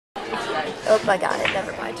Oh, I got it.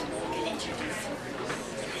 Never mind.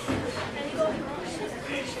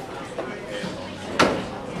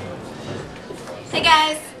 Hey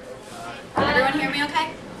guys! Can everyone hear me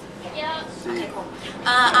okay? Yeah. Okay, cool.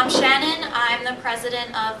 I'm Shannon. I'm the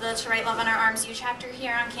president of the To Write Love on Our Arms U chapter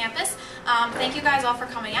here on campus. Thank you guys all for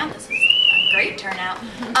coming out. This is a great turnout.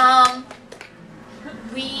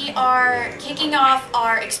 We are kicking off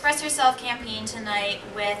our Express Yourself campaign tonight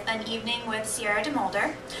with an evening with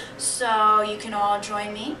DeMulder. So you can all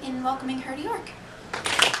join me in welcoming her to York.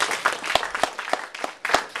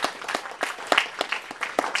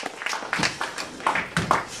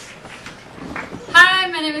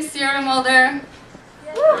 Hi, my name is DeMulder.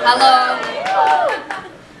 Hello.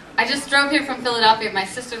 I just drove here from Philadelphia. My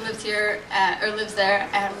sister lives here, or lives there,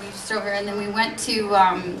 and we just drove here, and then we went to,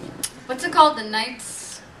 what's it called? The Knights,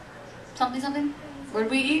 something? Where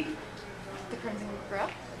did we eat? The Crimson Grill?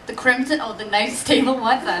 The Crimson, oh, the Knights table,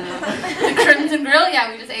 what's that? The Crimson Grill,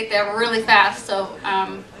 yeah, we just ate there really fast, so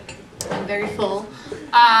I'm very full.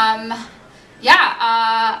 I'm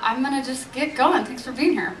gonna just get going. Thanks for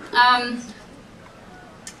being here.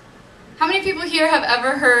 How many people here have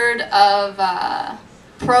ever heard of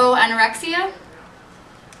pro-anorexia?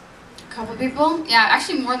 A couple people? Yeah,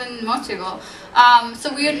 actually more than most people.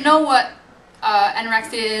 So we know what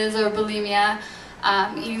anorexia is, or bulimia,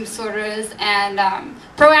 eating disorders, and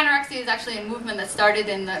pro-anorexia is actually a movement that started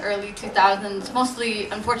in the early 2000s, mostly,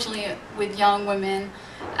 unfortunately, with young women.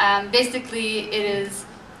 Basically, it is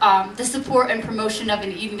the support and promotion of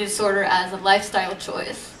an eating disorder as a lifestyle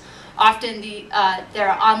choice. Often there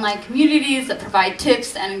are online communities that provide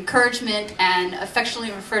tips and encouragement and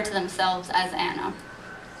affectionately refer to themselves as Anna.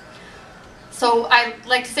 So I'd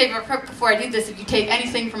like to say before I do this, if you take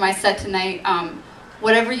anything from my set tonight,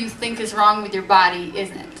 whatever you think is wrong with your body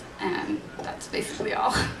isn't. And that's basically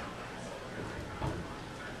all.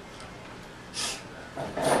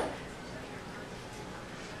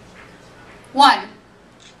 One,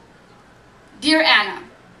 dear Anna,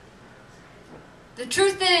 the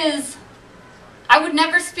truth is, I would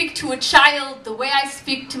never speak to a child the way I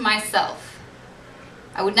speak to myself.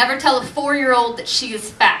 I would never tell a 4-year-old that she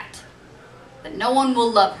is fat, that no one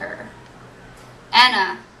will love her.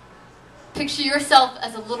 Anna, picture yourself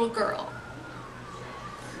as a little girl.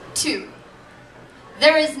 2,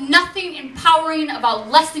 there is nothing empowering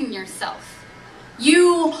about lessening yourself.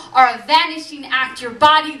 You are a vanishing act, your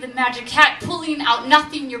body the magic hat pulling out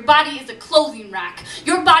nothing, your body is a clothing rack.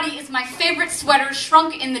 Your body is my favorite sweater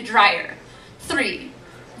shrunk in the dryer. 3,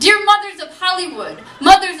 dear mothers of Hollywood,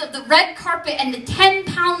 mothers of the red carpet and the 10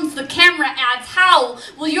 pounds the camera adds, how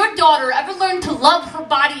will your daughter ever learn to love her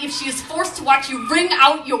body if she is forced to watch you wring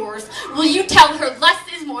out yours? Will you tell her less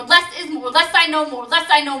is more, less is more, less I know more, less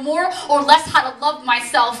I know more, or less how to love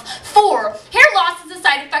myself? 4, hair loss is a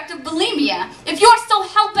side effect of bulimia. If you are so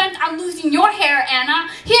hell-bent on losing your hair, Anna,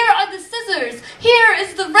 here are the scissors, here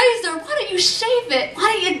is the razor, why don't you shave it?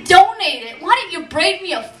 Why don't you donate it? Why don't you braid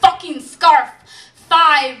me a fucking scarf?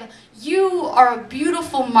 5, you are a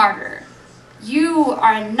beautiful martyr. You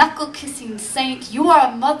are a knuckle-kissing saint. You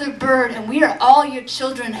are a mother bird, and we are all your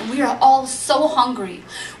children, and we are all so hungry.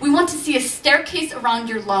 We want to see a staircase around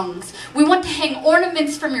your lungs. We want to hang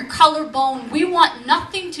ornaments from your collarbone. We want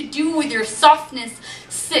nothing to do with your softness.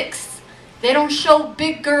 6, they don't show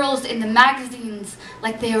big girls in the magazines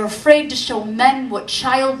like they are afraid to show men what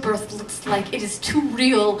childbirth looks like. It is too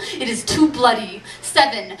real. It is too bloody.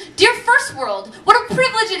 7, dear first world, what a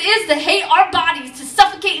privilege it is to hate our bodies, to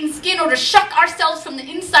suffocate in skin, or to shuck ourselves from the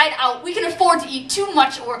inside out. We can afford to eat too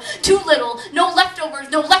much or too little. No leftovers,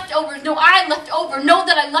 no leftovers, no I left over. Know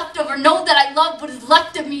that I left over, know that I love what is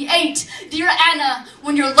left of me. 8, dear Anna,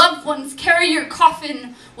 when your loved ones carry your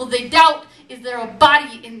coffin, will they doubt, is there a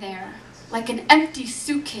body in there? Like an empty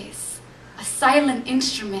suitcase, a silent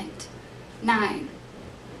instrument. 9,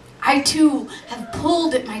 I too have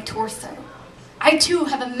pulled at my torso. I too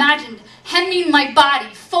have imagined hemming my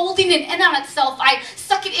body, folding it in on itself. I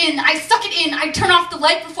suck it in, I turn off the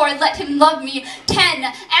light before I let him love me. 10,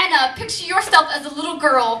 Anna, picture yourself as a little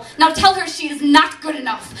girl. Now tell her she is not good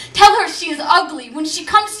enough. Tell her she is ugly. When she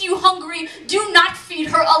comes to you hungry, do not feed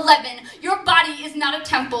her. 11, your body is not a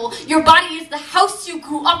temple. Your body is the house you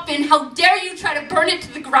grew up in. How dare you try to burn it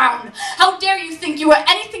to the ground? How dare you think you are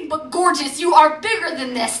anything but gorgeous? You are bigger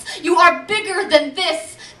than this. You are bigger than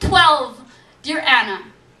this. 12, dear Anna,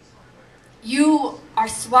 you are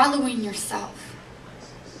swallowing yourself.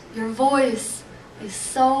 Your voice is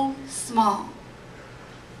so small.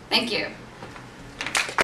 Thank you.